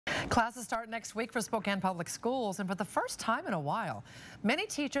Classes start next week for Spokane Public Schools, and for the first time in a while, many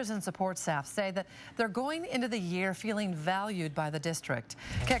teachers and support staff say that they're going into the year feeling valued by the district.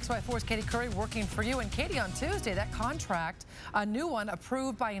 KXY4's Caiti Currey working for you. And Caiti, on Tuesday, that contract, a new one,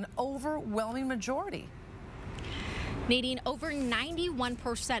 approved by an overwhelming majority. Nadine, over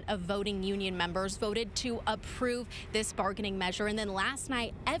 91% of voting union members voted to approve this bargaining measure. And then last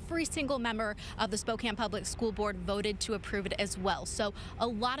night, every single member of the Spokane Public School Board voted to approve it as well. So a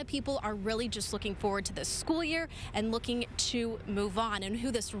lot of people are really just looking forward to this school year and looking to move on. And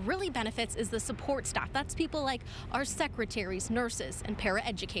who this really benefits is the support staff. That's people like our secretaries, nurses, and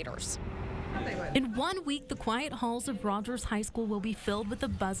paraeducators. In 1 week, the quiet halls of Rogers High School will be filled with a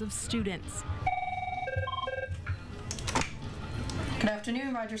buzz of students. Good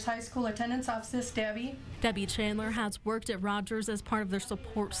afternoon, Rogers High School Attendance Office, Debbie. Debbie Chandler has worked at Rogers as part of their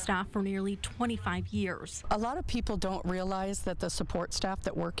support staff for nearly 25 years. A lot of people don't realize that the support staff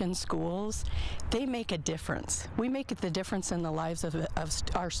that work in schools, they make a difference. We make the difference in the lives of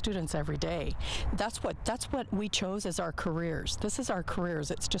our students every day. That's what we chose as our careers. This is our careers.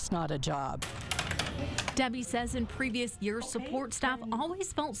 It's just not a job. Debbie says in previous years, support staff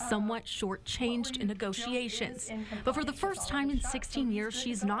always felt somewhat shortchanged in negotiations. But for the first time in 16 years,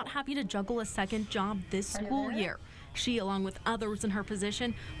 she's not having to juggle a second job this school year. She, along with others in her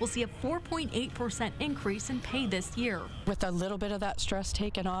position, will see a 4.8% increase in pay this year. With a little bit of that stress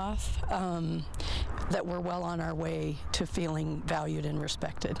taken off, that we're well on our way to feeling valued and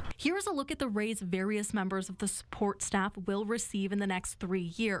respected. Here's a look at the raise various members of the support staff will receive in the next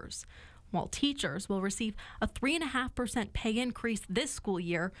 3 years. While teachers will receive a 3.5% pay increase this school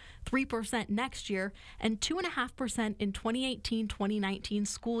year, 3% next year, and 2.5% in 2018-2019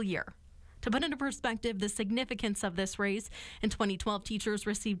 school year. To put into perspective the significance of this raise, in 2012, teachers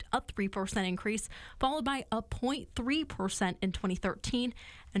received a 3% increase, followed by a 0.3% in 2013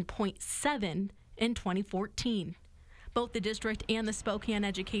 and 0.7% in 2014. Both the district and the Spokane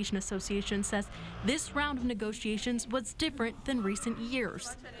Education Association says this round of negotiations was different than recent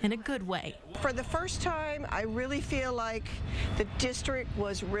years, in a good way. For the first time, I really feel like the district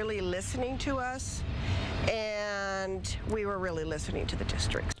was really listening to us, and we were really listening to the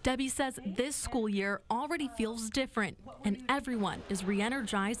district. Debbie says this school year already feels different, and everyone is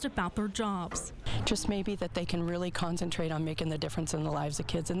re-energized about their jobs. Just maybe that they can really concentrate on making the difference in the lives of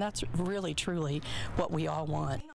kids, and that's really, truly what we all want.